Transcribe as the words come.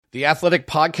The Athletic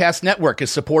Podcast Network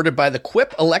is supported by the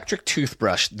Quip electric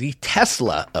toothbrush, the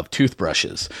Tesla of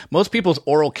toothbrushes. Most people's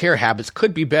oral care habits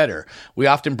could be better. We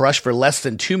often brush for less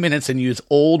than 2 minutes and use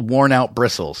old, worn-out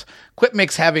bristles. Quip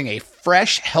makes having a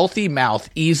fresh, healthy mouth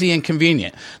easy and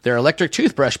convenient. Their electric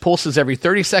toothbrush pulses every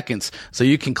 30 seconds, so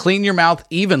you can clean your mouth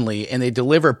evenly, and they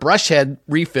deliver brush head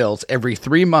refills every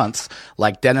 3 months,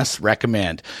 like dentists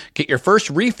recommend. Get your first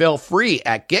refill free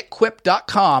at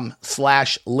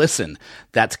getquip.com/listen.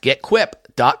 That's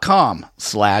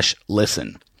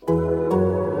getquip.com/listen.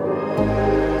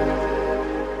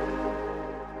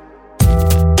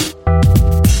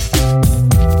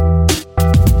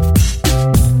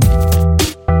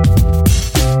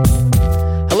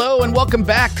 Welcome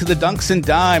back to the Dunks and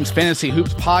Dimes Fantasy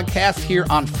Hoops podcast here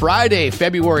on Friday,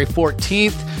 February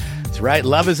 14th. That's right,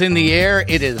 love is in the air.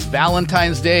 It is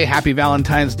Valentine's Day. Happy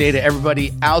Valentine's Day to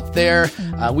everybody out there.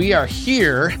 We are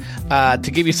here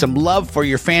to give you some love for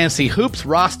your Fantasy Hoops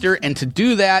roster. And to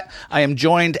do that, I am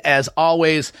joined, as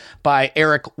always, by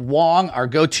Eric Wong, our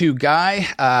go-to guy.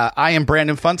 I am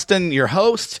Brandon Funston, your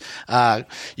host.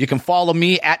 You can follow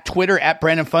me at Twitter, at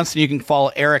Brandon Funston. You can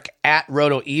follow Eric at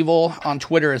RotoEvil on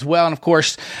Twitter as well. And, of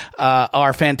course,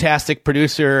 our fantastic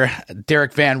producer,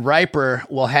 Derek Van Riper,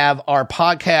 will have our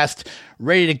podcast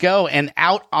ready to go and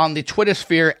out on the Twitter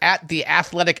sphere at The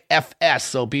Athletic FS.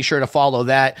 So be sure to follow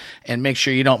that and make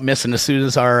sure you don't miss it as soon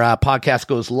as our podcast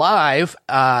goes live.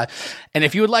 And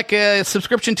if you would like a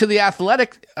subscription to The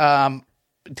Athletic to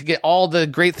get all the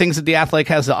great things that The Athletic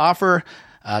has to offer,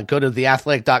 go to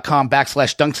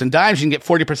theathletic.com/dunks and dimes. You can get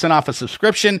 40% off a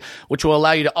subscription, which will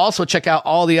allow you to also check out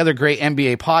all the other great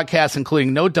NBA podcasts,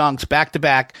 including No Dunks, Back to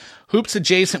Back, Hoops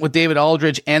Adjacent with David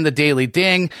Aldridge, and The Daily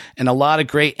Ding, and a lot of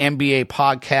great NBA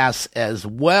podcasts as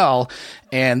well.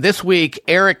 And this week,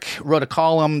 Eric wrote a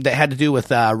column that had to do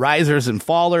with risers and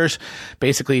fallers,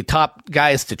 basically top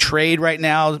guys to trade right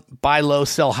now, buy low,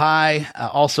 sell high.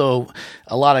 Also,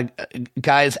 a lot of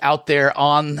guys out there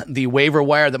on the waiver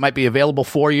wire that might be available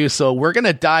for you. So we're going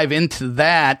to dive into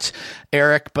that,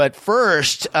 Eric. But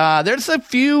first, there's a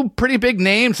few pretty big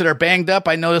names that are banged up.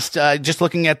 I noticed just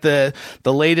looking at the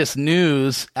latest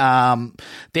news,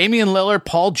 Damian Lillard,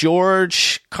 Paul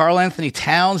George, Karl Anthony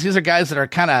Towns. These are guys that are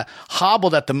kind of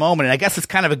hobbled at the moment. And I guess it's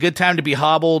kind of a good time to be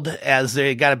hobbled as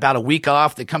they got about a week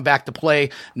off. They come back to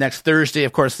play next Thursday.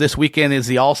 Of course, this weekend is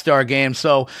the All-Star game.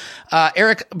 So,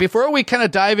 Eric, before we kind of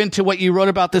dive into what you wrote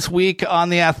about this week on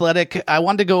The Athletic, I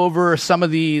wanted to go over some of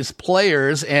these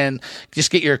players and just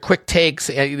get your quick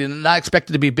takes. Not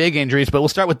expected to be big injuries, but we'll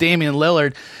start with Damian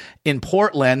Lillard in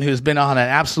Portland, who's been on an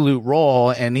absolute roll,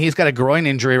 and he's got a groin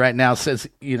injury right now. Says,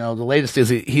 the latest is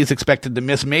he's expected to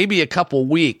miss maybe a couple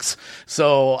weeks.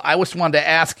 So I just wanted to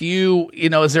ask you,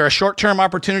 is there a short-term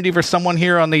opportunity for someone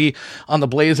here on the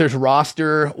Blazers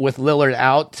roster with Lillard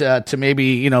out to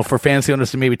maybe, for fantasy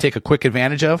owners to maybe take a quick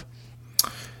advantage of?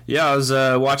 Yeah, I was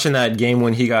watching that game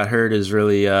when he got hurt. Is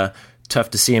really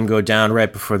tough to see him go down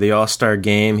right before the All-Star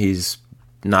game. He's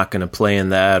not going to play in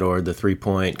that or the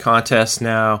three-point contest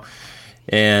now.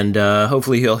 And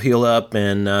hopefully he'll heal up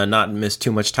and not miss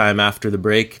too much time after the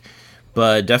break.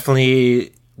 But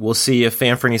definitely we'll see if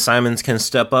Anthony Simons can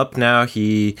step up now.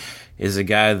 He is a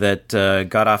guy that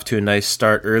got off to a nice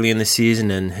start early in the season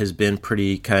and has been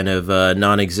pretty kind of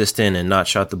non-existent and not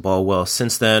shot the ball well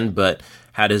since then, but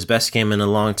had his best game in a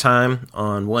long time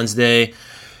on Wednesday.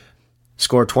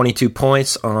 Scored 22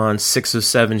 points on 6 of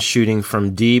 7 shooting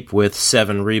from deep with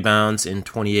 7 rebounds in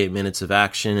 28 minutes of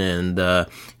action, and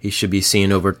he should be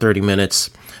seeing over 30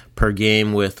 minutes per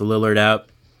game with Lillard out.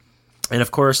 And, of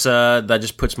course, that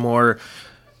just puts more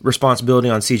responsibility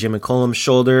on C.J. McCollum's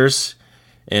shoulders,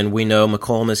 and we know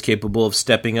McCollum is capable of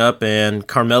stepping up, and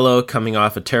Carmelo coming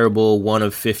off a terrible 1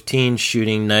 of 15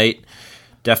 shooting night.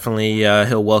 Definitely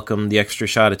he'll welcome the extra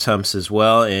shot attempts as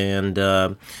well,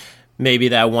 and maybe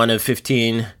that 1 of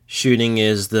 15 shooting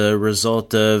is the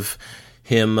result of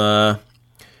him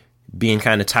being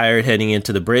kind of tired heading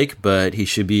into the break, but he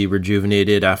should be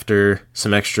rejuvenated after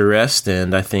some extra rest,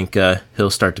 and I think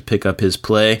he'll start to pick up his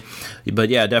play. But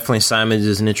yeah, definitely Simons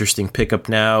is an interesting pickup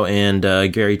now, and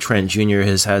Gary Trent Jr.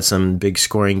 has had some big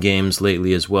scoring games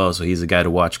lately as well, so he's a guy to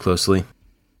watch closely.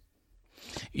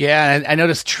 Yeah, I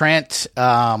noticed Trent,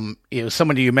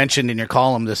 somebody you mentioned in your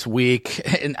column this week,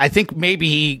 and I think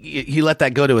maybe he let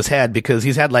that go to his head because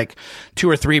he's had like 2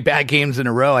 or 3 bad games in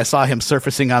a row. I saw him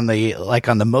surfacing on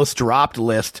the most dropped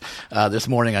list this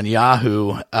morning on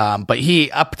Yahoo. But he,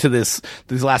 up to these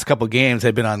last couple of games,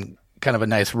 had been on kind of a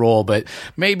nice roll, but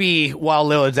maybe while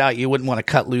Lillard's out, you wouldn't want to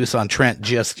cut loose on Trent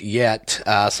just yet.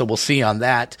 So we'll see on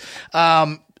that.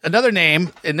 Another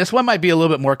name, and this one might be a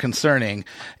little bit more concerning,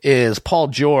 is Paul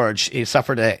George. He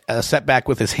suffered a setback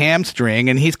with his hamstring,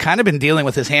 and he's kind of been dealing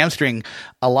with his hamstring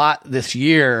a lot this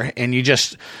year, and you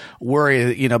just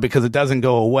worry, because it doesn't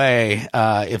go away,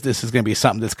 if this is going to be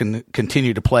something that's going to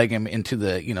continue to plague him into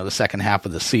the second half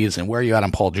of the season. Where are you at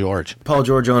on Paul George? Paul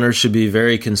George owners should be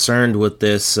very concerned with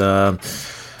this.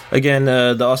 Again,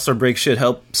 the All-Star break should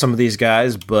help some of these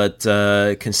guys, but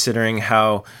considering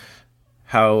how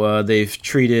they've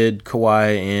treated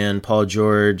Kawhi and Paul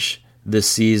George this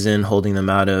season, holding them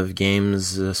out of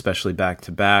games, especially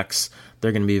back-to-backs,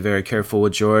 they're going to be very careful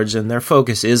with George, and their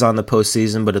focus is on the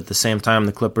postseason, but at the same time,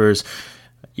 the Clippers,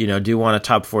 do want a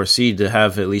top 4 seed to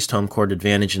have at least home court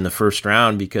advantage in the first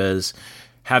round, because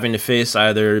having to face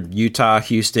either Utah,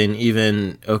 Houston,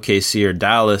 even OKC or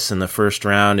Dallas in the first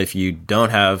round, if you don't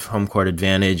have home court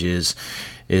advantage, is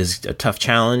a tough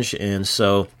challenge, and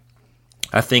so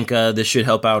I think this should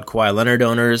help out Kawhi Leonard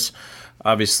owners.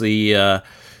 Obviously,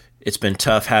 it's been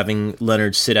tough having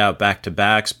Leonard sit out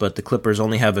back-to-backs, but the Clippers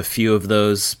only have a few of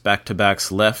those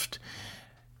back-to-backs left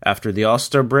after the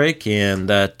All-Star break, and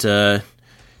that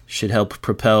should help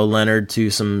propel Leonard to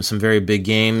some very big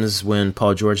games when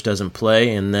Paul George doesn't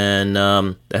play, and then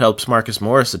that helps Marcus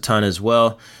Morris a ton as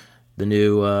well, the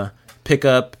new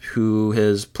pickup who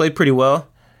has played pretty well.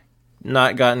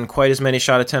 Not gotten quite as many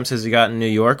shot attempts as he got in New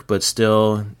York, but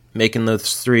still making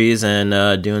those threes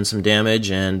and doing some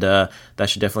damage, and that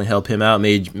should definitely help him out.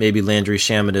 Maybe Landry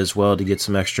Shamet as well to get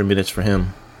some extra minutes for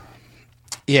him.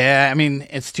 Yeah, I mean,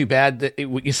 it's too bad that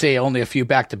you say only a few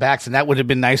back-to-backs, and that would have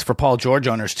been nice for Paul George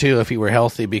owners, too, if he were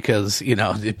healthy, because,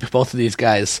 both of these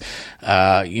guys,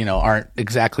 aren't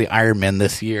exactly Iron Men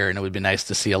this year, and it would be nice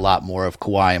to see a lot more of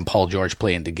Kawhi and Paul George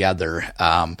playing together.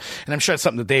 And I'm sure it's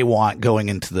something that they want going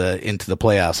into the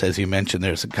playoffs. As you mentioned,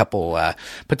 there's a couple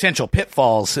potential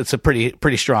pitfalls. It's a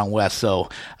pretty strong West, so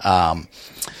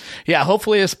yeah,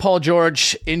 hopefully this Paul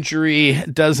George injury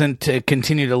doesn't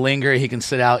continue to linger. He can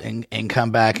sit out and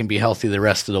come back and be healthy the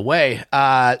rest of the way.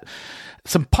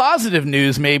 Some positive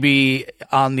news maybe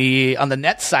on the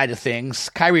Nets side of things.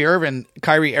 Kyrie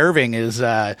Irving is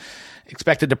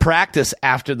expected to practice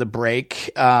after the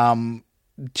break. Are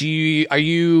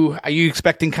you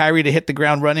expecting Kyrie to hit the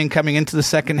ground running coming into the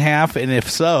second half? And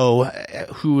if so,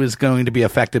 who is going to be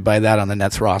affected by that on the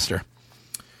Nets roster?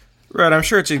 Right, I'm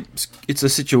sure it's a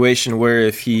situation where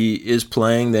if he is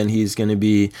playing, then he's going to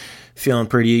be feeling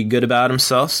pretty good about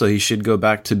himself, so he should go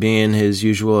back to being his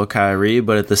usual Kyrie.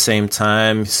 But at the same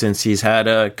time, since he's had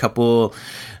a couple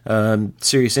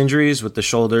serious injuries with the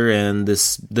shoulder and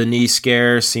the knee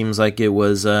scare, seems like it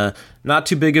was not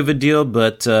too big of a deal,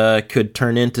 but could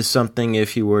turn into something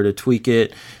if he were to tweak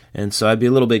it. And so I'd be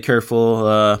a little bit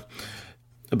careful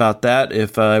about that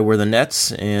if I were the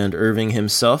Nets. And Irving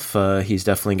himself, he's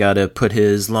definitely got to put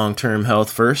his long-term health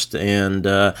first, and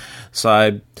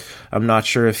so I'm not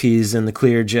sure if he's in the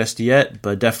clear just yet,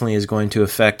 but definitely is going to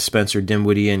affect Spencer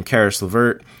Dinwiddie and Karis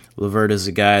LeVert. LeVert is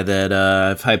a guy that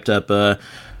I've hyped up a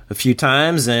few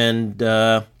times, and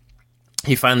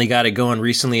he finally got it going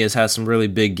recently, has had some really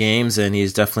big games, and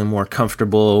he's definitely more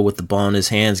comfortable with the ball in his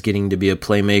hands, getting to be a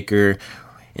playmaker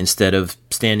instead of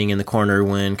standing in the corner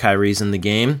when Kyrie's in the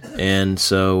game. And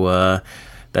so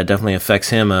that definitely affects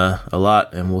him a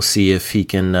lot, and we'll see if he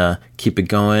can keep it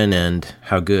going and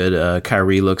how good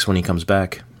Kyrie looks when he comes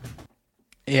back.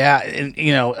 Yeah, and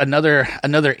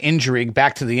another injury,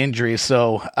 back to the injury.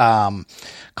 So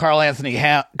Karl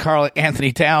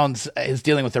Anthony Towns is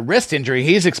dealing with a wrist injury.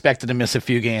 He's expected to miss a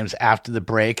few games after the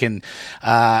break, and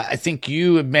I think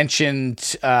you had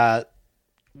mentioned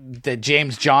that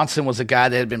James Johnson was a guy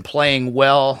that had been playing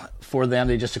well for them.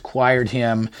 They just acquired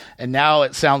him, and now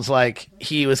it sounds like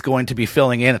he was going to be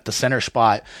filling in at the center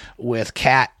spot with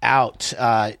Cat out.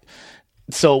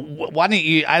 So why don't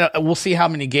you? We'll see how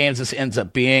many games this ends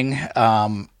up being.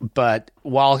 But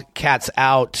while Cat's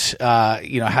out, how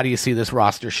do you see this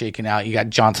roster shaking out? You got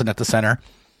Johnson at the center.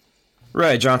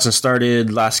 Right, Johnson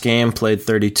started last game, played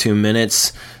 32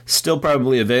 minutes, still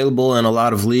probably available in a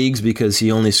lot of leagues because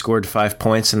he only scored 5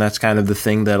 points, and that's kind of the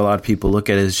thing that a lot of people look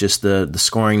at is just the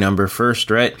scoring number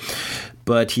first, right?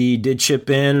 But he did chip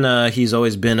in. He's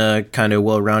always been a kind of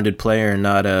well-rounded player and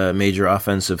not a major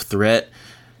offensive threat.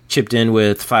 Chipped in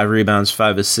with 5 rebounds,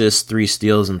 5 assists, 3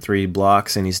 steals, and 3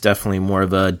 blocks, and he's definitely more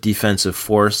of a defensive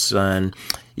force, and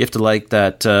you have to like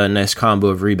that nice combo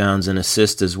of rebounds and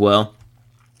assists as well.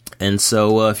 And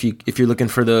so if you're looking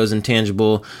for those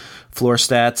intangible floor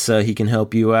stats, he can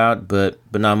help you out, but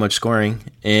not much scoring.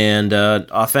 And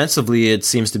offensively, it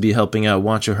seems to be helping out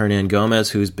Juancho Hernangomez,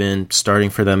 who's been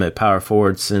starting for them at power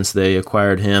forward since they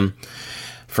acquired him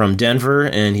from Denver,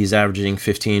 and he's averaging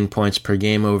 15 points per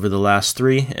game over the last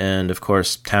 3. And of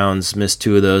course, Towns missed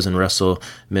 2 of those, and Russell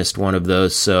missed 1 of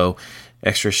those. So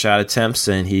extra shot attempts,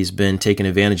 and he's been taking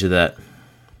advantage of that.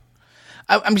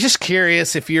 I'm just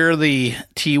curious, if you're the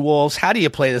T-Wolves, how do you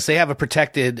play this? They have a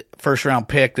protected first-round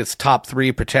pick that's top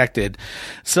 3 protected.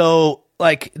 So,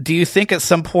 like, do you think at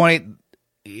some point,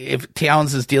 if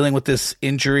Towns is dealing with this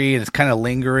injury and it's kind of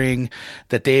lingering,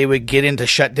 that they would get into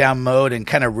shutdown mode and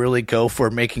kind of really go for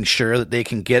making sure that they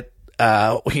can get,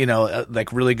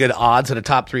 like really good odds at a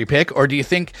top 3 pick? Or do you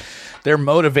think their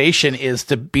motivation is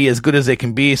to be as good as they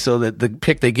can be, so that the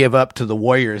pick they give up to the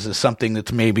Warriors is something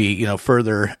that's maybe,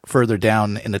 further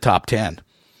down in the top 10?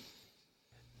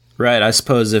 Right. I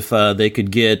suppose if they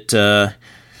could get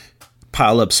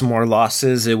pile up some more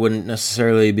losses, it wouldn't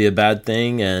necessarily be a bad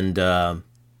thing. And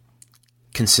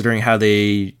considering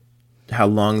how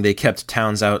long they kept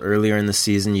Towns out earlier in the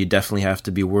season, you definitely have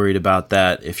to be worried about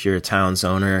that if you're a Towns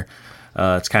owner.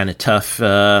 It's kind of tough.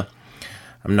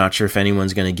 I'm not sure if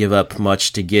anyone's going to give up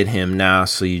much to get him now,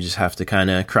 so you just have to kind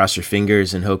of cross your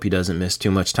fingers and hope he doesn't miss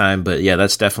too much time. But yeah,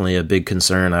 that's definitely a big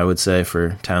concern, I would say,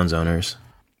 for Towns owners.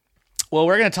 Well,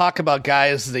 we're going to talk about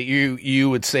guys that you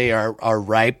would say are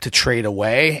ripe to trade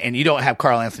away, and you don't have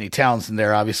Karl Anthony Towns in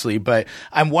there, obviously. But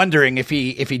I'm wondering if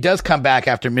he does come back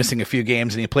after missing a few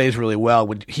games and he plays really well,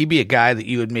 would he be a guy that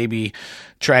you would maybe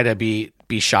try to be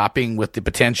shopping with the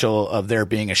potential of there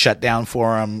being a shutdown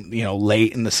for him,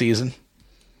 late in the season?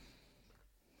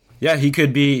 Yeah, he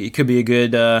could be a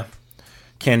good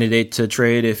candidate to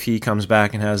trade if he comes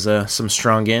back and has some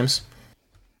strong games.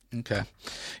 Okay.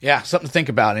 Yeah, something to think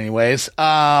about anyways.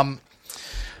 Another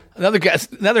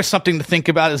something to think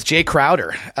about is Jay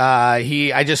Crowder.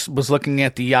 I just was looking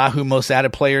at the Yahoo Most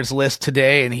Added Players list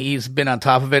today, and he's been on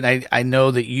top of it. I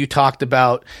know that you talked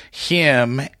about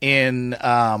him in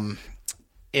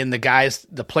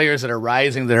the players that are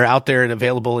rising, that are out there and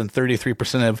available in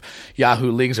 33% of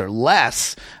Yahoo leagues or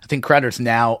less. I think Crowder's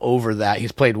now over that.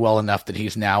 He's played well enough that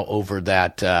he's now over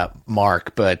that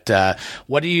mark. But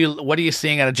what are you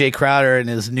seeing out of Jay Crowder in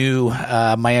his new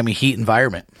Miami Heat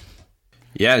environment?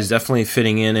 Yeah, he's definitely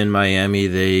fitting in Miami.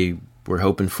 They were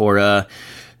hoping for a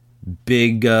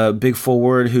big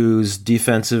forward who's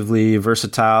defensively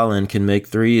versatile and can make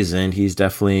threes, and he's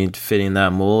definitely fitting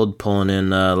that mold, pulling in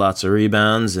lots of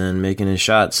rebounds and making his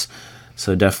shots.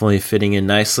 So definitely fitting in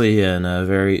nicely, and a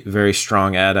very, very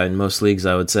strong add in most leagues,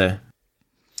 I would say.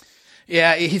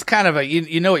 Yeah, he's kind of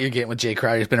you know what you're getting with Jay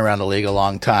Crowder. He's been around the league a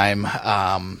long time.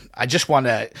 I just want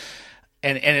to,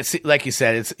 and it's like you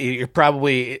said, you're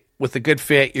probably, with a good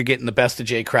fit, you're getting the best of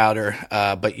Jay Crowder,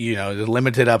 but the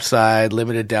limited upside,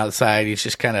 limited downside. He's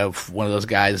just kind of one of those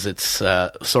guys that's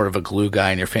sort of a glue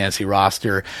guy in your fantasy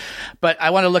roster. But I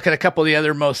want to look at a couple of the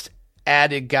other most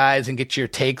added guys and get your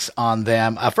takes on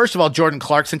them. First of all, Jordan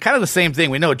Clarkson, kind of the same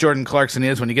thing. We know what Jordan Clarkson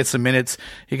is. When he gets some minutes,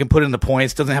 he can put in the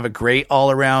points. Doesn't have a great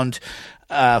all-around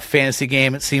fantasy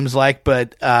game, it seems like,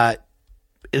 but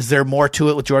is there more to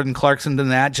it with Jordan Clarkson than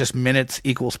that? Just minutes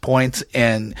equals points,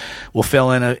 and we'll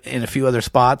fill in a few other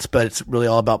spots, but it's really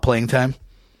all about playing time.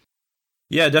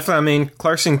 Yeah, definitely. I mean,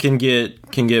 Clarkson can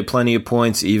get plenty of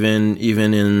points even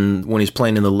in when he's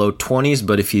playing in the low 20s,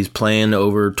 but if he's playing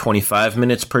over 25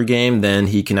 minutes per game, then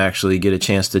he can actually get a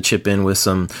chance to chip in with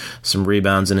some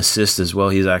rebounds and assists as well.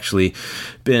 He's actually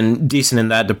been decent in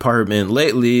that department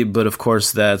lately, but of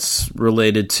course that's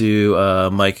related to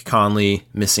Mike Conley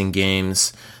missing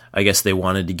games. I guess they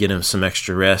wanted to get him some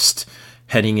extra rest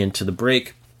heading into the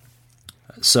break.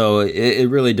 So it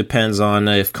really depends on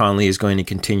if Conley is going to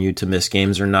continue to miss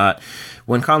games or not.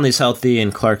 When Conley's healthy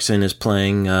and Clarkson is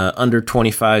playing under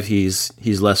 25, he's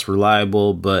less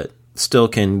reliable, but still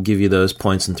can give you those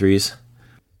points and threes.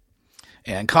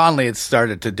 And Conley had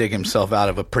started to dig himself out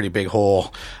of a pretty big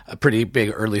hole, a pretty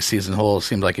big early season hole. It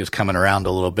seemed like he was coming around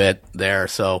a little bit there.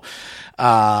 So,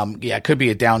 it could be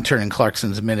a downturn in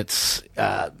Clarkson's minutes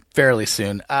fairly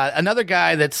soon. Another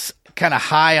guy that's kind of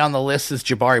high on the list is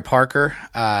Jabari Parker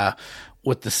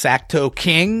with the Sacto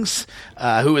Kings,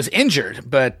 who is injured,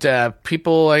 but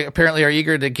people apparently are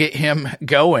eager to get him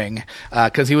going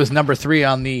because he was number 3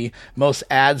 on the most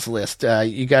ads list.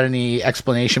 You got any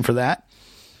explanation for that?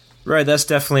 Right, that's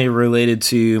definitely related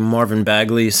to Marvin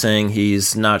Bagley saying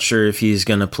he's not sure if he's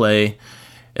going to play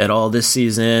at all this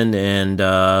season, and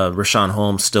Rashawn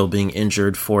Holmes still being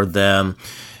injured for them.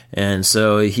 And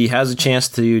so he has a chance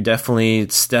to definitely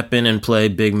step in and play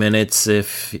big minutes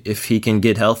if he can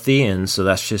get healthy. And so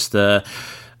that's just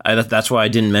that's why I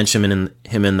didn't mention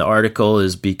him in the article,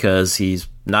 is because he's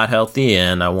not healthy,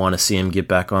 and I want to see him get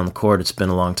back on the court. It's been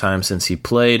a long time since he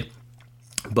played.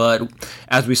 But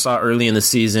as we saw early in the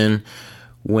season,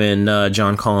 when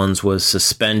John Collins was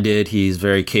suspended. He's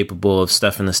very capable of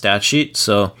stuffing the stat sheet.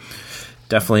 So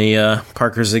definitely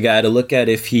Parker's a guy to look at.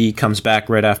 If he comes back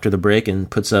right after the break and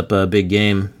puts up a big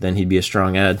game, then he'd be a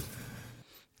strong ad.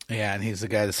 Yeah, and he's the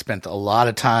guy that spent a lot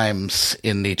of times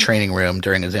in the training room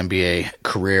during his NBA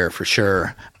career, for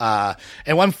sure. And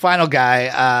one final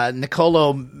guy,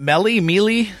 Nicolo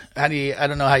Melli. I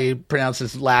don't know how you pronounce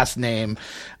his last name.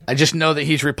 I just know that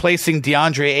he's replacing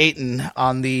DeAndre Ayton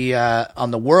on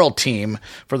the world team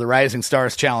for the Rising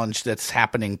Stars Challenge that's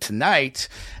happening tonight.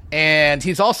 And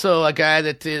he's also a guy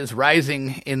that is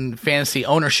rising in fantasy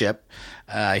ownership.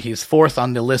 He's fourth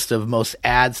on the list of most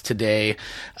ads today.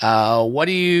 What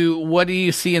do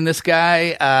you see in this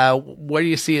guy? Where do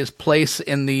you see his place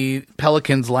in the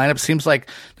Pelicans lineup? Seems like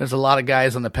there's a lot of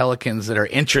guys on the Pelicans that are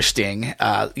interesting.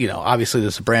 Obviously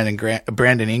there's Brandon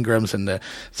Ingrams and the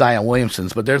Zion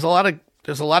Williamsons, but there's a lot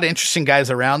of interesting guys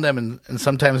around them, and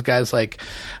sometimes guys like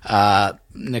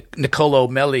Nicolo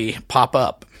Melli pop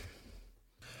up.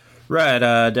 Right,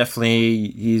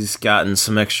 definitely he's gotten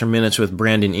some extra minutes with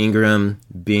Brandon Ingram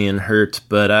being hurt,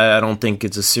 but I don't think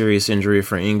it's a serious injury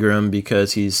for Ingram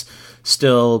because he's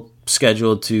still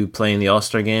scheduled to play in the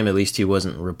All-Star game. At least he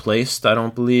wasn't replaced, I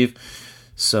don't believe.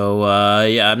 So,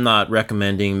 I'm not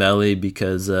recommending Melli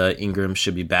because Ingram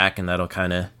should be back, and that'll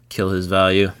kind of kill his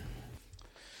value.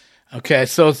 Okay,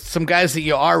 so some guys that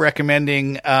you are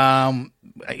recommending, I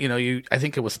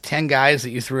think it was 10 guys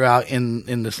that you threw out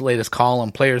in this latest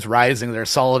column, players rising. They're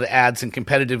solid ads in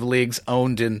competitive leagues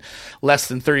owned in less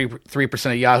than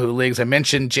 33% of Yahoo leagues. I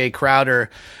mentioned Jay Crowder,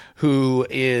 who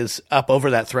is up over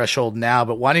that threshold now,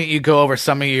 but why don't you go over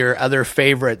some of your other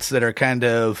favorites that are kind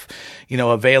of,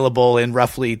 available in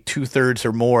roughly 2/3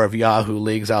 or more of Yahoo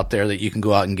leagues out there that you can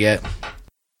go out and get?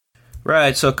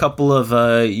 Right, so a couple of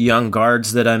young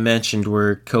guards that I mentioned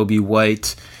were Kobe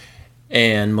White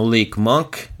and Malik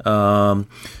Monk.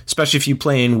 Especially if you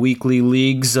play in weekly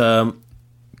leagues,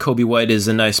 Kobe White is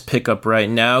a nice pickup right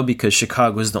now because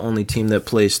Chicago is the only team that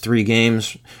plays 3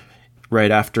 games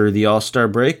right after the All-Star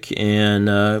break,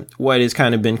 and White has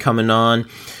kind of been coming on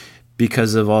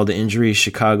because of all the injuries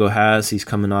Chicago has. He's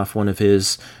coming off one of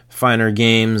his finer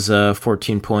games,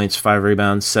 14 points, 5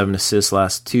 rebounds, 7 assists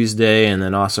last Tuesday, and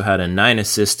then also had a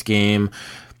 9-assist game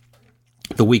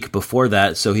the week before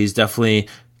that. So he's definitely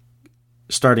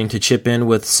starting to chip in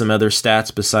with some other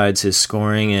stats besides his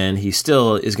scoring, and he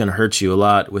still is going to hurt you a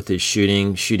lot with his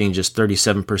shooting just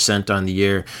 37% on the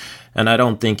year. And I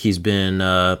don't think he's been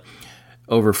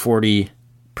over 40%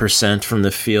 from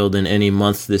the field in any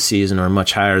month this season or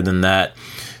much higher than that.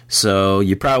 So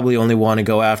you probably only want to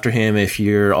go after him if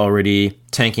you're already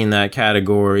tanking that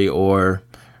category or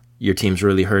your team's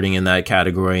really hurting in that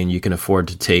category and you can afford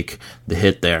to take the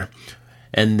hit there.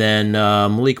 And then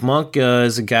Malik Monk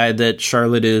is a guy that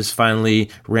Charlotte is finally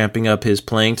ramping up his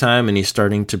playing time and he's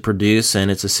starting to produce,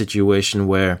 and it's a situation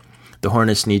where the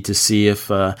Hornets need to see if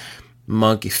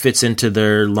Monk fits into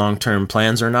their long-term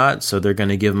plans or not, so they're going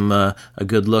to give him a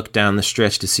good look down the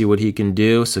stretch to see what he can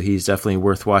do, so he's definitely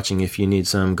worth watching if you need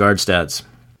some guard stats.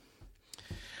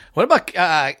 What about,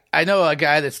 I know a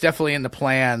guy that's definitely in the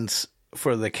plans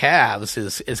for the Cavs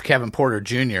is Kevin Porter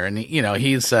Jr., and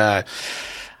he's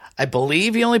I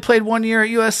believe he only played 1 year at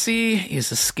USC.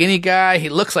 He's a skinny guy. He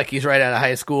looks like he's right out of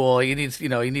high school. He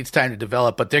needs time to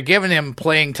develop, but they're giving him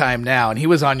playing time now, and he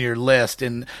was on your list,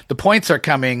 and the points are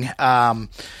coming.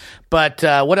 But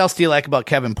what else do you like about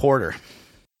Kevin Porter?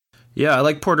 Yeah, I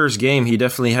like Porter's game. He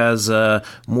definitely has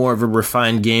more of a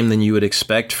refined game than you would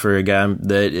expect for a guy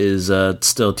that is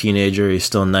still a teenager. He's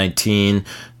still 19,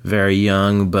 very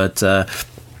young, but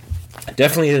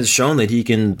definitely has shown that he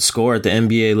can score at the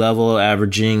NBA level,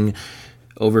 averaging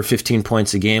over 15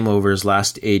 points a game over his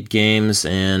last 8 games,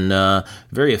 and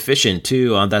very efficient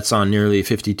too. That's on nearly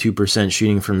 52%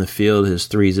 shooting from the field. His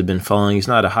threes have been falling. He's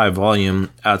not a high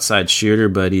volume outside shooter,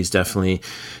 but he's definitely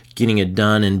getting it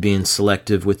done and being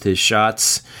selective with his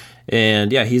shots.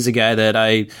 And yeah, he's a guy that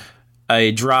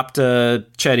I dropped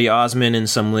Chetty Osman in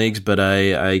some leagues, but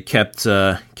I kept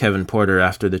Kevin Porter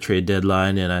after the trade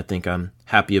deadline, and I think I'm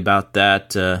happy about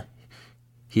that.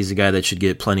 He's a guy that should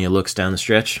get plenty of looks down the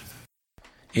stretch.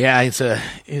 Yeah, he's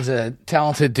a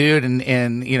talented dude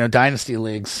in dynasty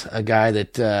leagues. A guy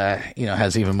that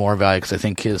has even more value because I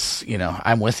think his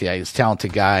I'm with you. He's a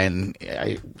talented guy, and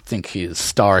I think his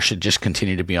star should just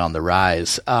continue to be on the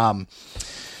rise.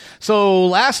 So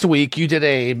last week you did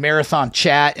a marathon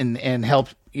chat and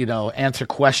helped answer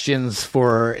questions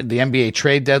for the NBA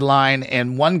trade deadline.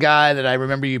 And one guy that I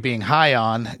remember you being high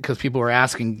on because people were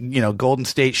asking, Golden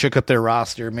State shook up their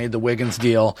roster, made the Wiggins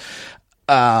deal.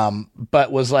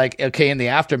 but was like, okay, in the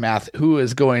aftermath, who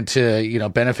is going to,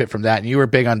 benefit from that? And you were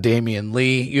big on Damian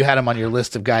Lee. You had him on your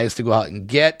list of guys to go out and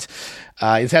get.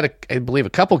 He's had, I believe,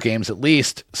 a couple games at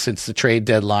least since the trade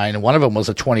deadline. And one of them was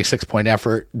a 26-point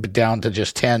effort down to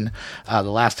just 10 the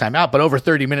last time out, but over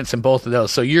 30 minutes in both of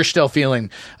those. So you're still feeling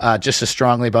just as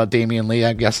strongly about Damian Lee,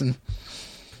 I'm guessing?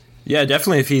 Yeah,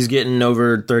 definitely. If he's getting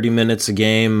over 30 minutes a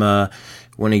game,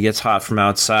 when he gets hot from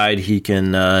outside, he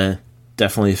can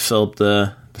definitely fill up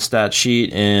the stat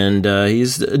sheet. And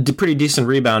he's a pretty decent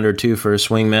rebounder, too, for a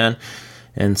swingman.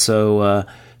 And so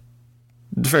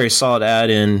very solid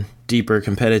add in deeper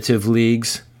competitive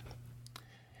leagues.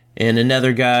 And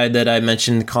another guy that I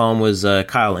mentioned in the column was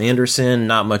Kyle Anderson.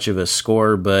 Not much of a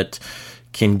scorer, but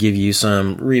can give you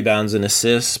some rebounds and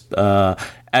assists.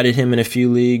 Added him in a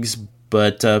few leagues,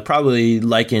 but probably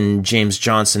liking James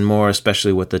Johnson more,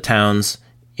 especially with the Towns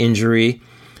injury.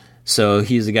 So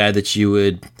he's the guy that you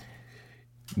would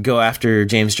go after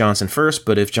James Johnson first,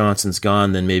 but if Johnson's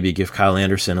gone, then maybe give Kyle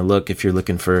Anderson a look if you're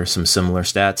looking for some similar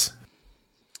stats.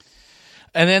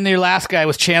 And then your last guy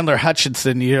was Chandler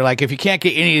Hutchinson. You're like, if you can't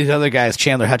get any of these other guys,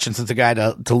 Chandler Hutchinson's a guy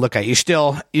to look at. You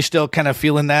still kind of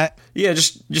feeling that? Yeah,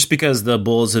 just because the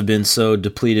Bulls have been so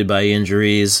depleted by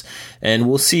injuries, and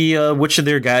we'll see which of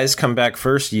their guys come back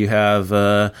first. You have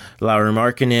Lauri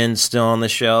Markkanen still on the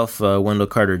shelf. Wendell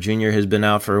Carter Jr. has been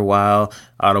out for a while.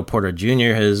 Otto Porter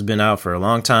Jr. has been out for a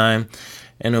long time.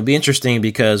 And it'll be interesting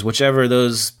because whichever of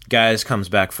those guys comes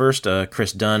back first,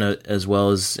 Chris Dunn as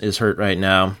well is hurt right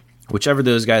now. Whichever of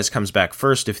those guys comes back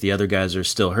first, if the other guys are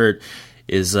still hurt,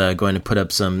 is going to put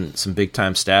up some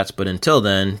big-time stats. But until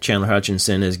then, Chandler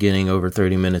Hutchinson is getting over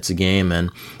 30 minutes a game,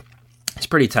 and he's a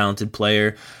pretty talented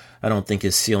player. I don't think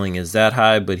his ceiling is that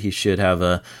high, but he should have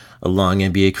a long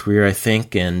NBA career, I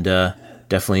think, and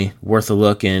definitely worth a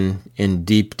look in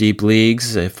deep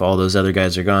leagues if all those other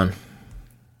guys are gone.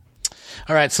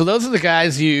 All right, so those are the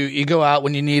guys you go out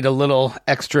when you need a little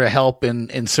extra help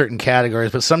in certain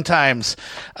categories, but sometimes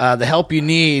the help you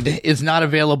need is not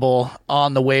available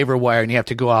on the waiver wire, and you have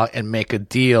to go out and make a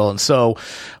deal. And so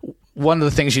one of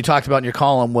the things you talked about in your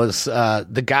column was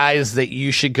the guys that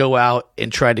you should go out and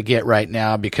try to get right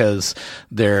now because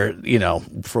they're,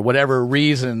 for whatever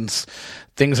reasons,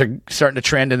 things are starting to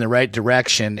trend in the right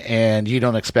direction, and you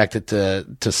don't expect it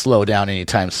to slow down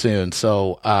anytime soon.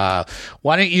 So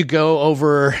why don't you go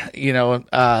over,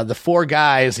 the four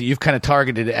guys that you've kind of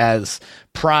targeted as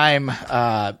prime,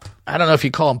 I don't know if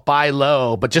you call them buy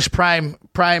low, but just prime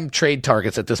trade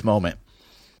targets at this moment.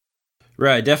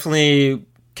 Right. Definitely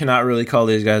cannot really call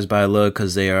these guys buy low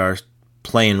because they are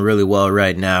playing really well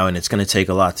right now, and it's going to take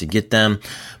a lot to get them.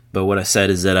 But what I said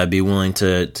is that I'd be willing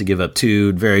to give up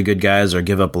two very good guys or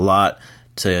give up a lot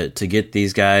to get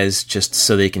these guys just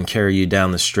so they can carry you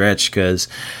down the stretch. Because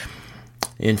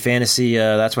in fantasy,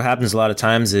 that's what happens a lot of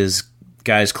times is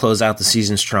guys close out the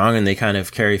season strong and they kind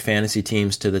of carry fantasy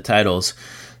teams to the titles.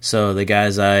 So the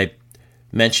guys I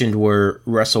mentioned were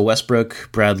Russell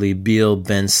Westbrook, Bradley Beal,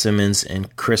 Ben Simmons,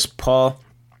 and Chris Paul.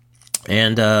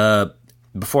 And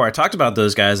before I talked about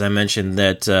those guys, I mentioned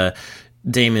that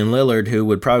Damian Lillard, who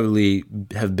would probably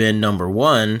have been number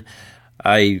one,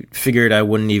 I figured I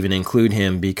wouldn't even include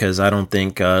him because I don't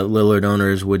think Lillard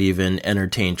owners would even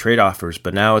entertain trade offers.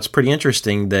 But now it's pretty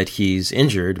interesting that he's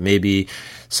injured. Maybe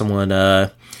someone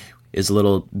is a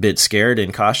little bit scared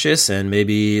and cautious, and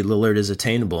maybe Lillard is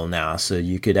attainable now. So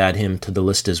you could add him to the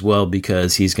list as well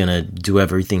because he's going to do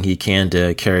everything he can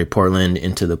to carry Portland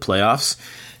into the playoffs.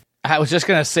 I was just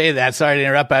going to say that. Sorry to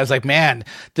interrupt. But I was like, man,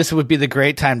 this would be the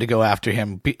great time to go after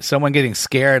him. Someone getting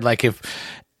scared. Like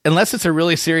unless it's a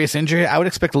really serious injury, I would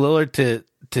expect Lillard to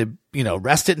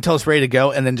rest it until it's ready to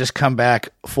go and then just come back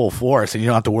full force. And you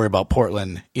don't have to worry about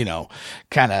Portland,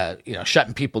 kind of,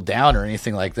 shutting people down or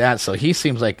anything like that. So he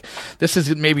seems like this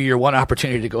is maybe your one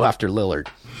opportunity to go after Lillard.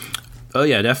 Oh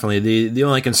yeah, definitely. The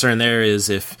only concern there is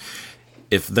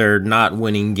if they're not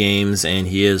winning games and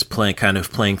he is playing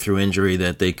through injury,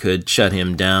 that they could shut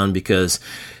him down because,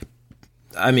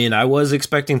 I was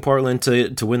expecting Portland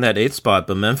to win that 8th spot,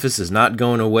 but Memphis is not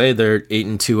going away. They're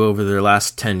 8-2 over their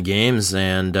last 10 games,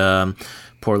 and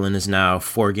Portland is now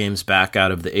 4 games back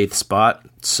out of the 8th spot.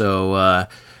 So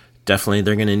definitely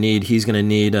he's going to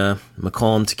need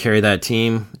McCollum to carry that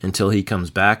team until he comes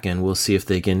back, and we'll see if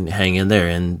they can hang in there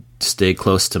and stay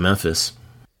close to Memphis.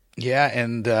 Yeah,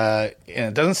 and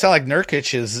it doesn't sound like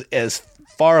Nurkic is as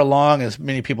far along as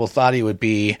many people thought he would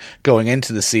be going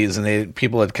into the season.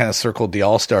 People had kind of circled the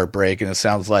All-Star break, and it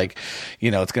sounds like,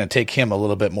 it's going to take him a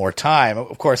little bit more time.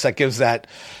 Of course, that gives that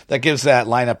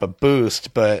lineup a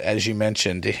boost, but as you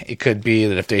mentioned, it could be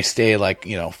that if they stay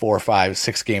 4, 5,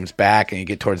 6 games back and you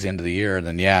get towards the end of the year,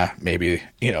 then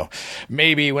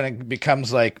maybe when it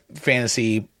becomes like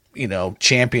fantasy,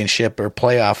 championship or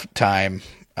playoff time,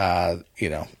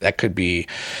 that could be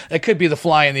the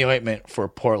fly in the ointment for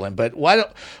Portland. But why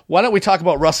don't we talk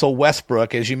about Russell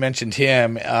Westbrook? As you mentioned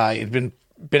him, he's been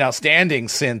outstanding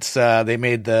since they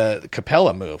made the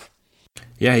Capella move.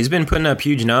 Yeah, he's been putting up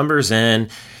huge numbers,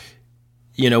 and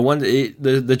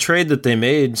the trade that they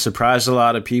made surprised a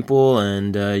lot of people,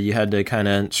 and you had to kind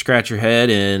of scratch your head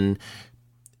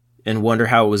and wonder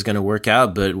how it was going to work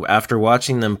out. But after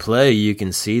watching them play, you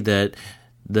can see that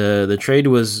the trade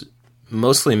was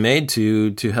mostly made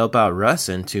to help out Russ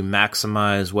and to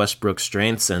maximize Westbrook's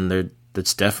strengths, and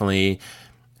that's definitely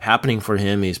happening for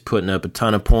him. He's putting up a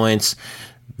ton of points,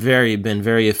 been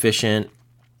very efficient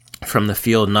from the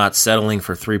field, not settling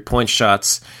for 3-point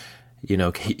shots.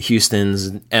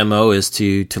 Houston's MO is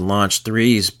to launch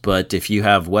threes, but if you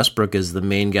have Westbrook as the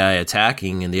main guy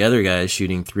attacking and the other guy is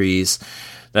shooting threes,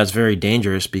 that's very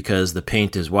dangerous because the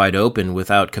paint is wide open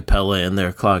without Capella in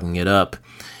there clogging it up.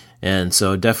 And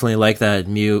so definitely like that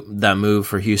move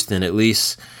for Houston, at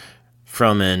least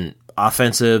from an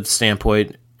offensive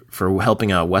standpoint for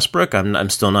helping out Westbrook. I'm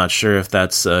still not sure if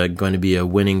that's going to be a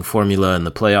winning formula in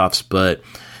the playoffs, but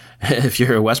if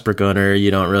you're a Westbrook owner, you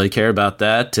don't really care about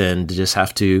that and just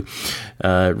have to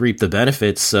reap the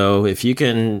benefits. So if you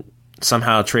can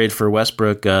somehow trade for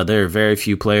Westbrook, there are very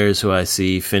few players who I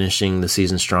see finishing the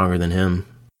season stronger than him.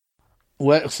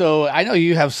 So I know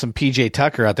you have some PJ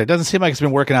Tucker out there. It doesn't seem like it's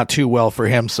been working out too well for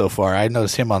him so far. I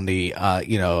noticed him on the,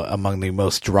 among the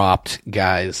most dropped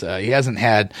guys. He hasn't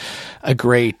had a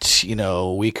great,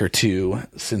 week or two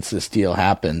since this deal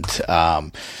happened.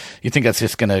 You think that's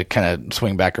just going to kind of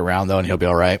swing back around though, and he'll be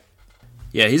all right?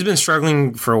 Yeah, he's been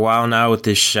struggling for a while now with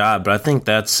this shot, but I think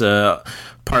that's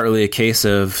partly a case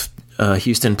of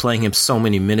Houston playing him so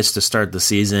many minutes to start the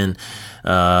season.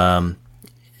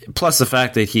 Plus the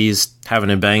fact that he's having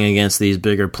to bang against these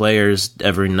bigger players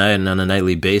every night and on a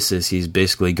nightly basis. He's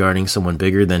basically guarding someone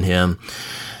bigger than him.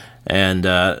 And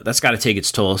that's got to take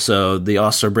its toll. So the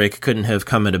All-Star break couldn't have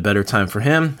come at a better time for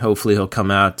him. Hopefully he'll come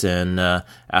out and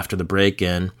after the break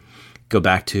and go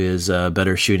back to his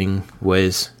better shooting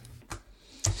ways.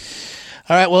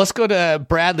 All right, well, let's go to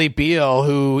Bradley Beal,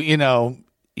 who,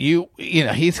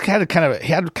 he's kind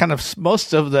of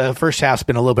most of the first half's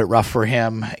been a little bit rough for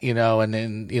him, and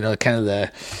then, kind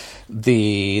of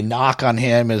the knock on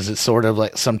him is it's sort of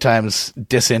like sometimes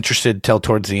disinterested till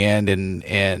towards the end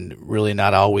and really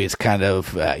not always kind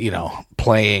of,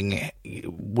 playing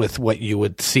with what you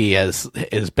would see as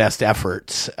his best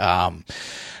efforts.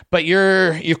 But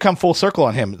you've come full circle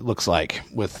on him, it looks like,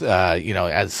 with,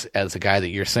 as a guy that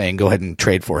you're saying, go ahead and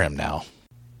trade for him now.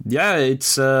 Yeah,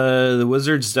 it's the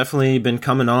Wizards definitely been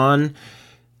coming on.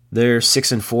 They're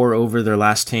 6-4 over their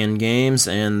last 10 games,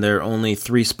 and they're only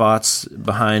 3 spots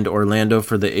behind Orlando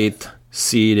for the 8th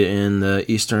seed in the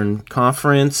Eastern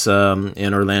Conference.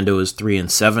 And Orlando is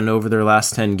 3-7 over their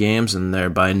last 10 games, and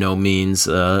they're by no means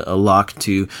a lock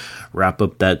to wrap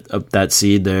up that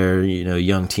seed. They're a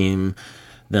young team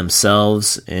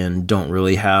themselves and don't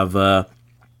really have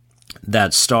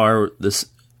that star.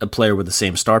 A player with the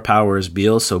same star power as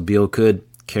Beal, so Beal could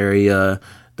carry the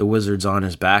Wizards on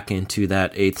his back into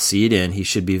that 8th seed, and he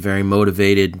should be very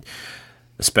motivated,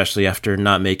 especially after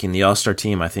not making the All-Star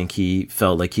team. I think he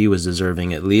felt like he was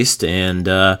deserving at least, and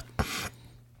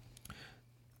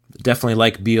definitely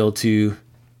like Beal to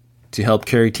help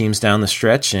carry teams down the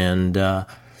stretch, and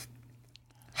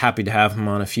happy to have him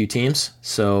on a few teams.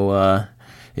 So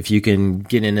if you can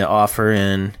get in an offer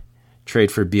and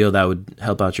trade for Beal, that would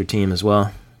help out your team as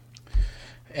well.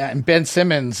 And Ben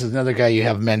Simmons is another guy you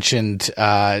have mentioned,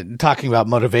 talking about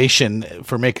motivation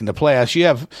for making the playoffs.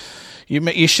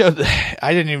 You showed,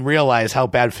 I didn't even realize how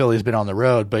bad Philly's been on the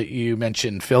road, but you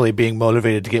mentioned Philly being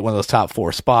motivated to get one of those top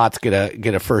 4 spots, get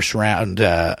a first round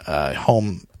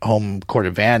home court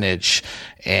advantage,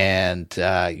 and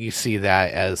you see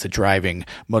that as a driving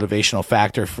motivational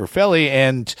factor for Philly.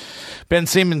 And Ben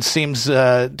Simmons seems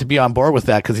to be on board with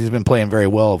that because he's been playing very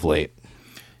well of late.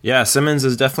 Yeah, Simmons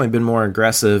has definitely been more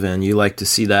aggressive, and you like to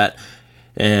see that.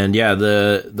 And yeah,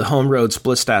 the home road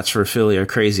split stats for Philly are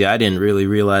crazy. I didn't really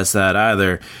realize that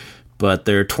either, but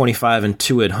they're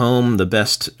 25-2 at home, the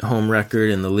best home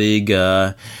record in the league,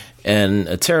 and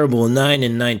a terrible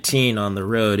 9-19 on the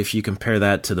road. If you compare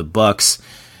that to the Bucks,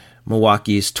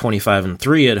 Milwaukee's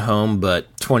 25-3 at home,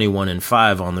 but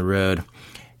 21-5 on the road.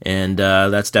 And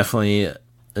that's definitely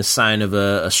a sign of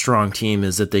a strong team,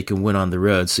 is that they can win on the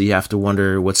road. So you have to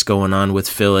wonder what's going on with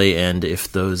Philly and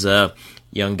if those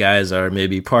young guys are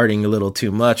maybe partying a little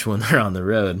too much when they're on the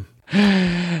road.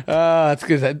 That's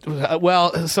good.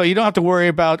 Well, so you don't have to worry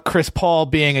about Chris Paul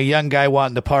being a young guy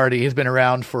wanting to party. He's been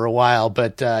around for a while,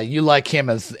 but you like him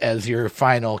as your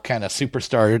final kind of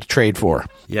superstar to trade for.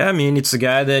 Yeah, I mean, it's a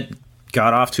guy that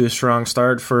got off to a strong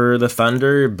start for the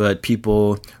Thunder, but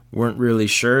people weren't really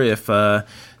sure if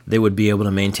they would be able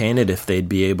to maintain it, if they'd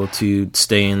be able to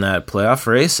stay in that playoff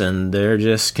race, and they're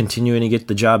just continuing to get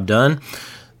the job done.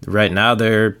 Right now,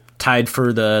 they're tied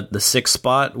for the sixth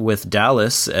spot with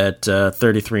Dallas at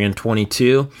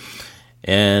 33-22,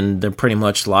 and they're pretty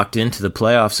much locked into the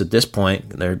playoffs at this point.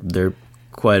 They're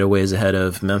quite a ways ahead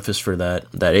of Memphis for that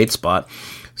eighth spot,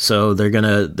 so they're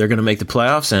gonna make the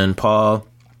playoffs. And Paul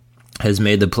has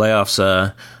made the playoffs,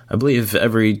 I believe,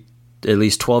 at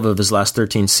least 12 of his last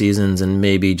 13 seasons, and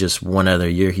maybe just one other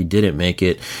year he didn't make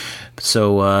it.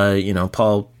 So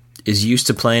Paul is used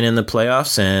to playing in the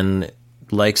playoffs and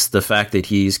likes the fact that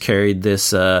he's carried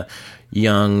this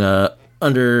young,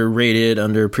 underrated,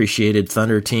 underappreciated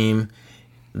Thunder team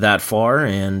that far,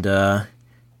 and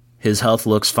his health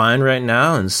looks fine right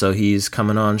now, and so he's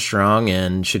coming on strong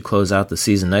and should close out the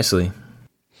season nicely.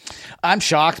 I'm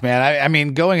shocked, man. I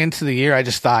mean, going into the year, I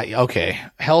just thought, okay,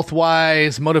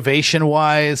 health-wise,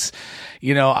 motivation-wise,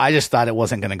 I just thought it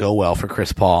wasn't going to go well for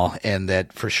Chris Paul, and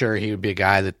that for sure he would be a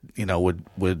guy that,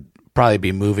 would probably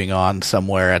be moving on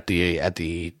somewhere at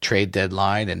the trade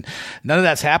deadline, and none of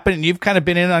that's happened. And you've kind of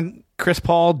been in on Chris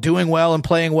Paul doing well and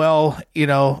playing well,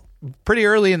 pretty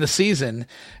early in the season,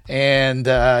 and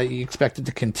you expect it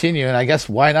to continue. And I guess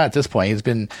why not at this point?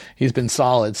 He's been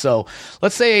solid. So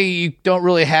let's say you don't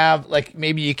really have, like,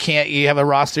 maybe you have a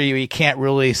roster you can't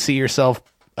really see yourself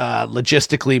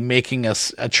logistically making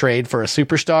a trade for a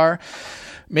superstar.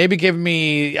 Maybe give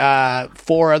me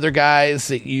four other guys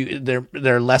that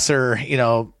they're lesser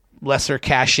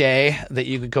cachet that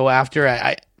you could go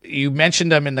after. You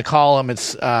mentioned them in the column.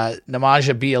 It's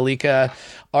Nemanja Bjelica,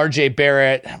 R.J.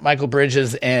 Barrett, Michael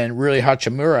Bridges, and Rui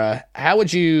Hachimura. How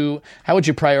would you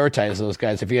prioritize those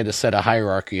guys if you had to set a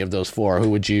hierarchy of those four? Who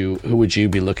would you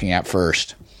be looking at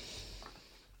first?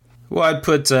 Well, I'd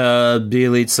put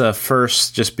Bjelica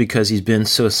first, just because he's been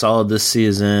so solid this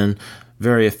season.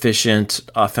 Very efficient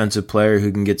offensive player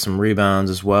who can get some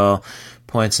rebounds as well,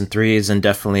 points and threes, and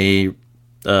definitely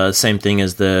same thing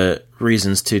as the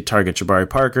reasons to target Jabari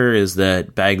Parker is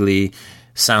that Bagley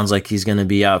sounds like he's going to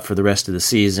be out for the rest of the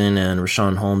season, and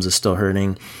Richaun Holmes is still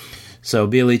hurting. So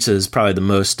Bjelica is probably the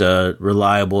most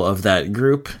reliable of that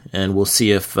group, and we'll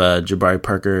see if Jabari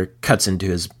Parker cuts into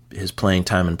his playing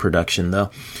time and production, though.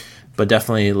 But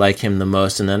definitely like him the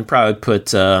most, and then probably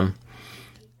put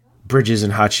Bridges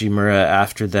and Hachimura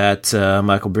after that.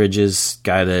 Michael Bridges,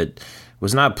 guy that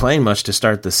was not playing much to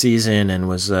start the season and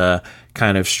was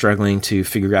kind of struggling to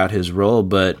figure out his role,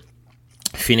 but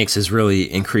Phoenix has really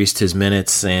increased his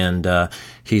minutes, and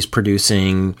he's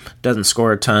producing, doesn't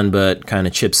score a ton, but kind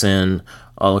of chips in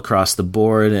all across the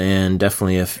board, and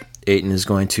definitely if Ayton is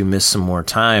going to miss some more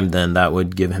time, then that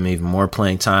would give him even more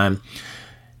playing time.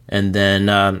 And then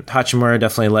Hachimura,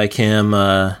 definitely like him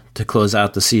to close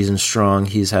out the season strong.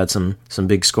 He's had some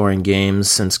big scoring games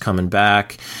since coming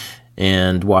back,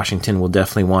 and Washington will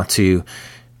definitely want to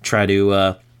try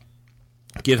to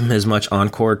give him as much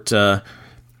on-court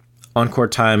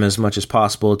time as much as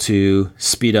possible to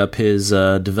speed up his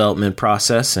development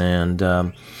process.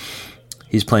 And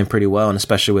he's playing pretty well, and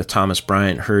especially with Thomas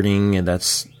Bryant hurting, and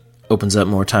that's opens up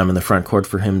more time in the front court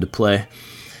for him to play.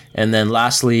 And then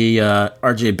lastly,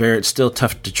 R.J. Barrett, still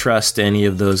tough to trust any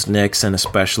of those Knicks, and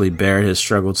especially Barrett has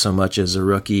struggled so much as a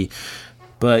rookie.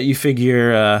 But you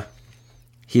figure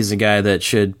he's a guy that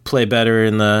should play better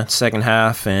in the second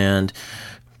half. And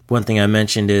one thing I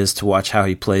mentioned is to watch how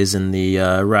he plays in the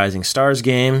Rising Stars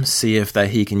game, see if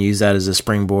that he can use that as a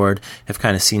springboard. I've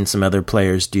kind of seen some other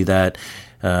players do that,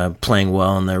 playing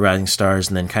well in the Rising Stars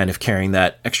and then kind of carrying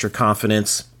that extra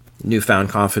confidence, newfound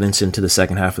confidence into the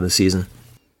second half of the season.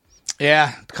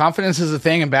 Yeah, confidence is a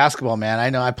thing in basketball, man.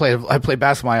 I know I played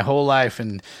basketball my whole life,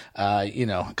 and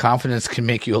confidence can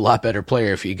make you a lot better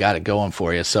player if you got it going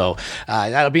for you. So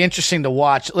that'll be interesting to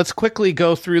watch. Let's quickly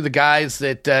go through the guys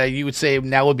that you would say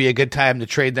now would be a good time to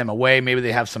trade them away. Maybe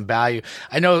they have some value.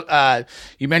 I know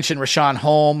you mentioned Richaun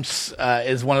Holmes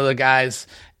is one of the guys.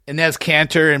 Enes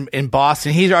Kanter in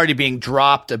Boston, he's already being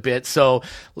dropped a bit. So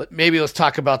maybe let's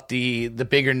talk about the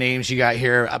bigger names you got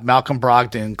here: Malcolm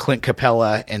Brogdon, Clint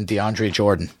Capella, and DeAndre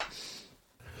Jordan.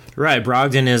 Right,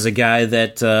 Brogdon is a guy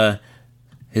that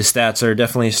his stats are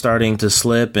definitely starting to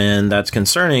slip, and that's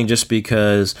concerning just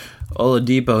because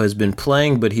Oladipo has been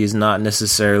playing, but he's not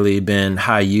necessarily been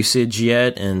high usage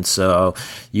yet, and so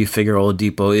you figure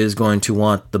Oladipo is going to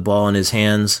want the ball in his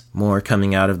hands more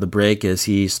coming out of the break as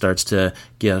he starts to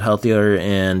get healthier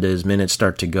and his minutes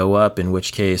start to go up, in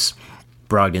which case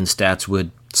Brogdon's stats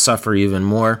would suffer even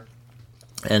more.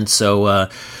 And so,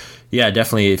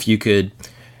 definitely if you could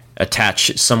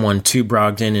attach someone to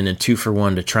Brogdon in a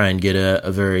 2-for-1 to try and get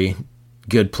a very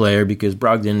good player, because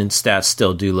Brogdon and stats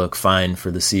still do look fine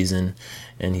for the season,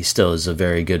 and he still is a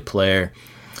very good player.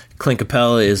 Clint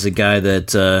Capella is a guy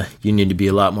that you need to be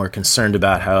a lot more concerned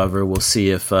about. However, we'll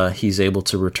see if he's able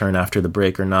to return after the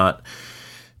break or not.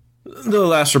 The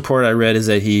last report I read is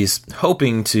that he's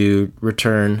hoping to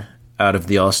return out of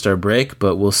the All-Star break,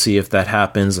 but we'll see if that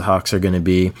happens. The Hawks are going to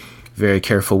be very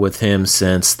careful with him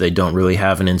since they don't really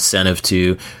have an incentive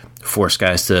to force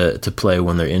guys to play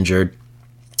when they're injured.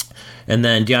 And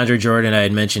then DeAndre Jordan, I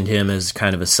had mentioned him as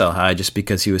kind of a sell high just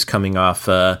because he was coming off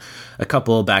a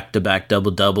couple back-to-back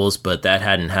double-doubles, but that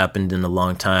hadn't happened in a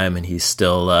long time, and he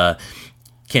still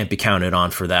can't be counted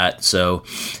on for that. So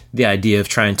the idea of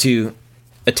trying to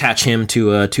attach him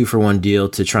to a 2-for-1 deal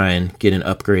to try and get an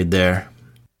upgrade there.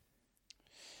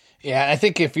 Yeah, I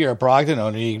think if you're a Brogdon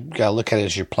owner, you got to look at it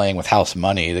as you're playing with house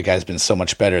money. The guy's been so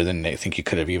much better than I think you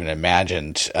could have even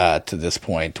imagined to this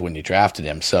point when you drafted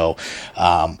him. So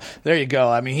there you go.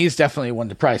 I mean, he's definitely one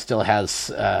that probably still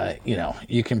has,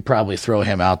 you can probably throw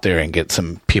him out there and get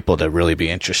some people to really be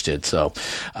interested. So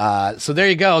there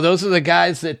you go. Those are the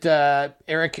guys that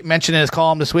Eric mentioned in his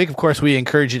column this week. Of course, we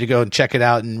encourage you to go and check it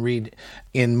out and read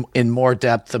in more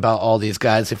depth about all these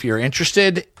guys if you're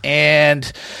interested.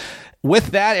 And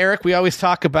with that, Eric, we always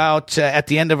talk about at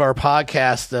the end of our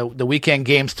podcast the weekend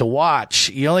games to watch.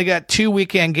 You only got 2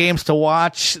 weekend games to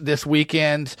watch this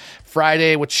weekend.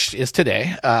 Friday, which is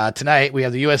today, tonight, we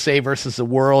have the USA versus the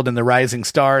World in the Rising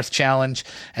Stars Challenge.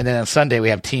 And then on Sunday, we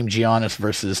have Team Giannis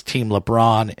versus Team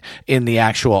LeBron in the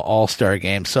actual All-Star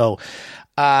game. So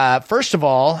first of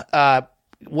all,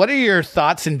 what are your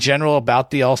thoughts in general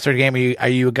about the All-Star game? Are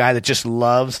you a guy that just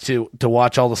loves to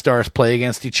watch all the stars play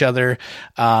against each other?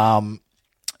 I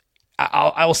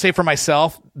will say for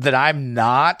myself that I'm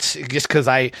not, just because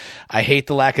I hate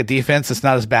the lack of defense. It's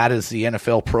not as bad as the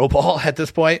NFL Pro Bowl at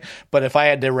this point. But if I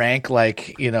had to rank the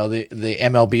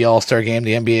MLB All-Star game,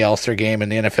 the NBA All-Star game,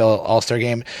 and the NFL All-Star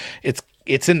game,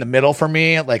 it's in the middle for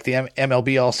me. Like the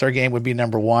MLB All-Star game would be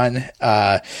number one.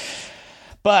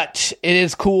 But it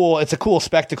is cool. It's a cool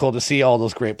spectacle to see all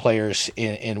those great players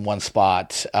in one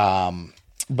spot.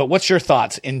 But what's your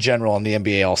thoughts in general on the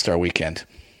NBA All-Star Weekend?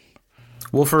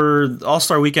 Well, for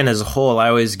All-Star Weekend as a whole, I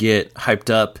always get hyped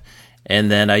up,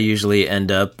 and then I usually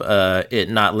end up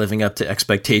it not living up to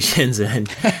expectations and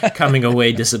coming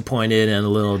away disappointed and a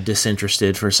little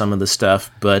disinterested for some of the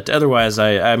stuff. But otherwise,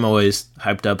 I'm always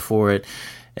hyped up for it.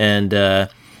 And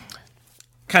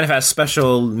kind of has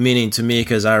special meaning to me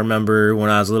because I remember when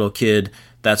I was a little kid,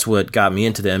 that's what got me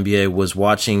into the NBA, was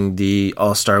watching the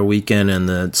All-Star Weekend and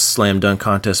the slam dunk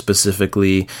contest,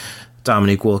 specifically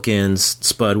Dominique Wilkins,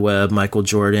 Spud Webb, Michael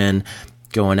Jordan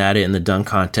going at it in the dunk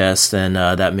contest, and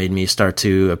that made me start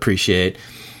to appreciate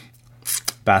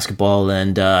basketball,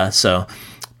 and so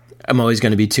I'm always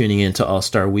going to be tuning into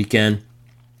All-Star Weekend.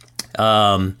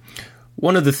 One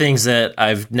of the things that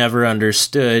I've never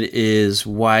understood is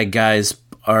why guys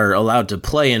are allowed to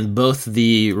play in both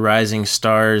the Rising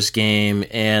Stars game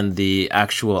and the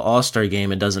actual All-Star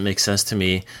game. It doesn't make sense to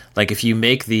me. Like, if you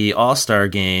make the All-Star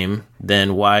game,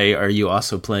 then why are you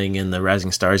also playing in the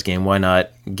Rising Stars game? Why not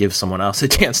give someone else a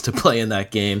chance to play in that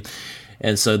game?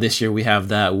 And so this year we have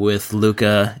that with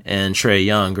Luka and Trae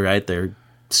Young, right? They're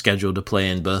scheduled to play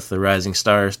in both the Rising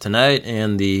Stars tonight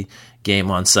and the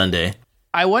game on Sunday.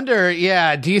 I wonder,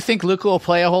 do you think Luka will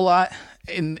play a whole lot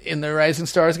in the Rising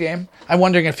Stars game? I'm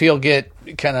wondering if he'll get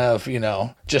kind of,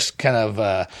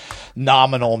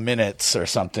 nominal minutes or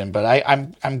something. But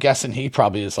I'm guessing he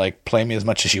probably is like, play me as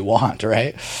much as you want,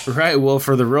 right? Right. Well,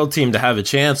 for the real team to have a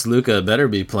chance, Luka better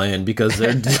be playing because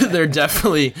they're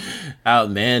definitely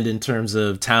outmanned in terms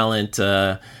of talent.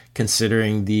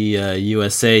 Considering the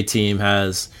USA team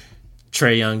has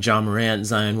Trae Young, John Morant,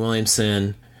 Zion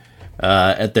Williamson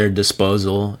at their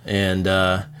disposal, and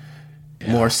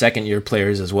more second-year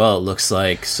players as well, it looks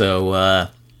like. So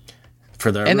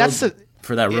for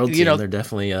that road team, they're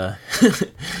definitely...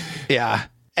 Yeah.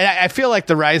 And I feel like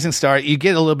the Rising Star, you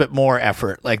get a little bit more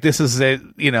effort. Like this is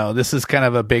this is kind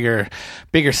of a bigger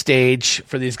stage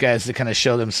for these guys to kind of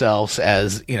show themselves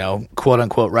as, quote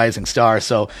unquote Rising Star.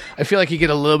 So I feel like you get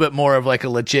a little bit more of like a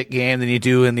legit game than you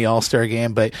do in the All-Star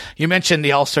game. But you mentioned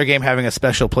the All-Star game having a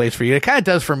special place for you. It kind of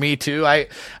does for me too.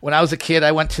 When I was a kid,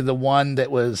 I went to the one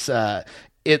that was,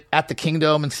 at the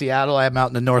Kingdome in Seattle. I'm out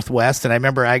in the Northwest, and I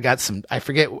remember I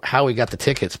forget how we got the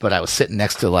tickets, but I was sitting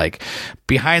next to like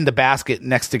behind the basket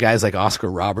next to guys like Oscar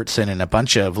Robertson and a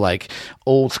bunch of like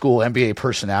old school NBA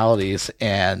personalities.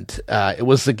 And it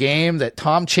was the game that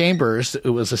Tom Chambers,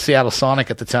 who was a Seattle Sonic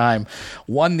at the time,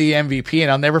 won the MVP. And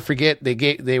I'll never forget,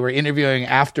 they were interviewing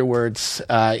afterwards,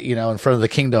 in front of the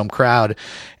Kingdome crowd.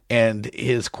 And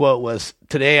his quote was,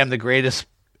 "Today I'm the greatest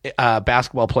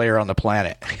basketball player on the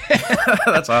planet."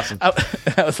 That's awesome.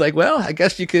 I was like, well, I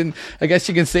guess you can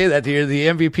say that you're the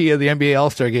MVP of the NBA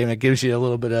All-Star game. It gives you a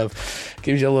little bit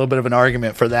of an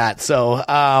argument for that.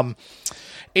 So,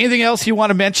 anything else you want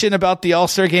to mention about the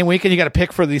All-Star game weekend? You got a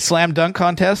pick for the slam dunk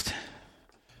contest?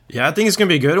 Yeah, I think it's going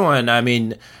to be a good one. I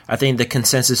mean, I think the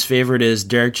consensus favorite is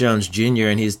Derek Jones Jr.,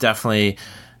 and he's definitely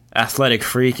athletic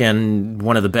freak and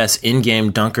one of the best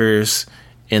in-game dunkers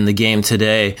in the game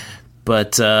today.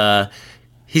 But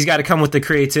he's got to come with the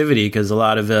creativity, because a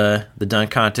lot of the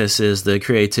dunk contest is the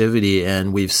creativity,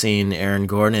 and we've seen Aaron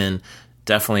Gordon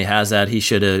definitely has that. He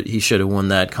should have won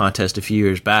that contest a few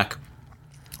years back.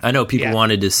 I know people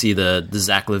wanted to see the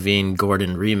Zach LaVine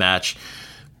Gordon rematch,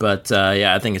 but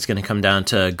I think it's going to come down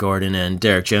to Gordon and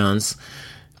Derek Jones.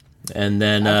 And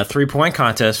then 3-point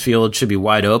contest field should be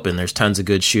wide open. There's tons of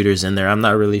good shooters in there. I'm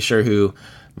not really sure who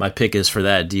my pick is for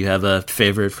that. Do you have a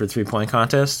favorite for 3-point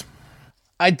contest?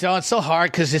 I don't. It's so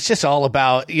hard because it's just all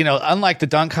about, unlike the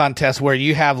dunk contest where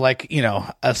you have like,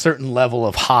 a certain level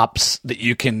of hops that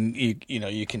you can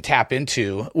tap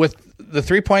into. With the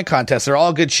 3-point contest, they're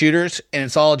all good shooters, and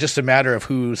it's all just a matter of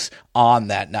who's on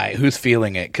that night, who's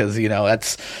feeling it. Because,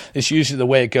 it's usually the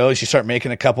way it goes. You start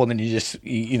making a couple, and then you just,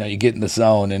 you get in the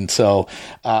zone. And so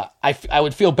I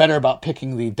would feel better about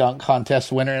picking the dunk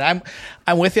contest winner. And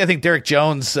I'm with you. I think Derek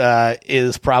Jones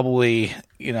is probably,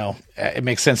 it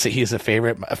makes sense that he's a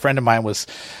favorite. A friend of mine was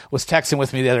texting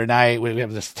with me the other night. We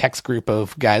have this text group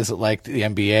of guys that like the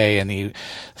NBA, and he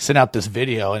sent out this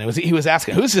video, and he was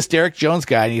asking, who's this Derek Jones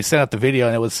guy? And he sent out the video,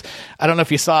 and it was, I don't know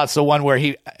if you saw it. It's the one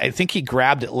where I think he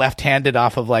grabbed it left-handed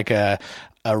off of like a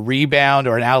rebound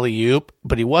or an alley-oop,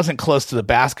 but he wasn't close to the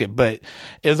basket. But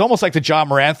it was almost like the Ja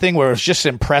Morant thing, where it was just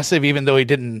impressive, even though he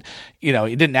didn't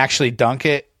actually dunk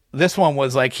it. This one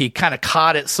was like he kind of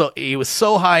caught it, so he was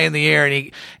so high in the air,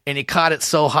 and he caught it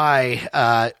so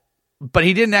high, but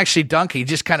he didn't actually dunk. He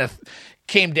just kind of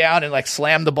came down and like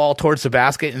slammed the ball towards the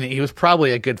basket, and he was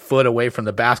probably a good foot away from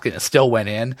the basket, and it still went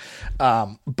in.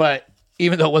 But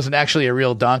even though it wasn't actually a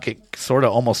real dunk, it sort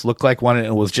of almost looked like one, and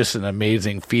it was just an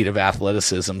amazing feat of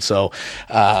athleticism. So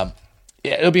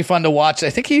it'll be fun to watch. I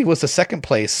think he was the second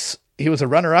place. He was a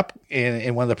runner-up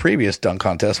in one of the previous dunk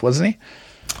contests, wasn't he?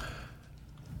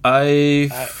 I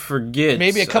forget.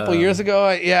 Maybe a couple years ago.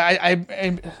 I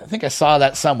think I saw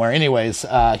that somewhere. Anyways,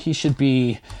 he should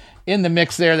be in the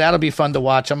mix there. That'll be fun to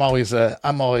watch. I'm always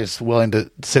willing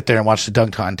to sit there and watch the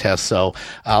dunk contest, so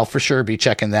I'll for sure be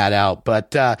checking that out.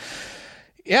 But I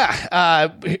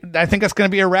think that's going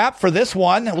to be a wrap for this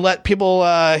one. We'll let people,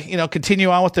 continue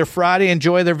on with their Friday,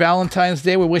 enjoy their Valentine's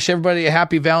Day. We wish everybody a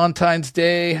happy Valentine's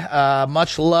Day.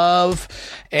 Much love.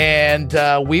 And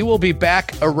we will be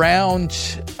back around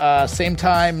same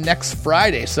time next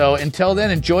Friday. So until then,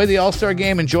 enjoy the All-Star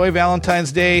game. Enjoy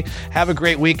Valentine's Day. Have a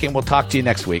great week, and we'll talk to you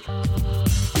next week.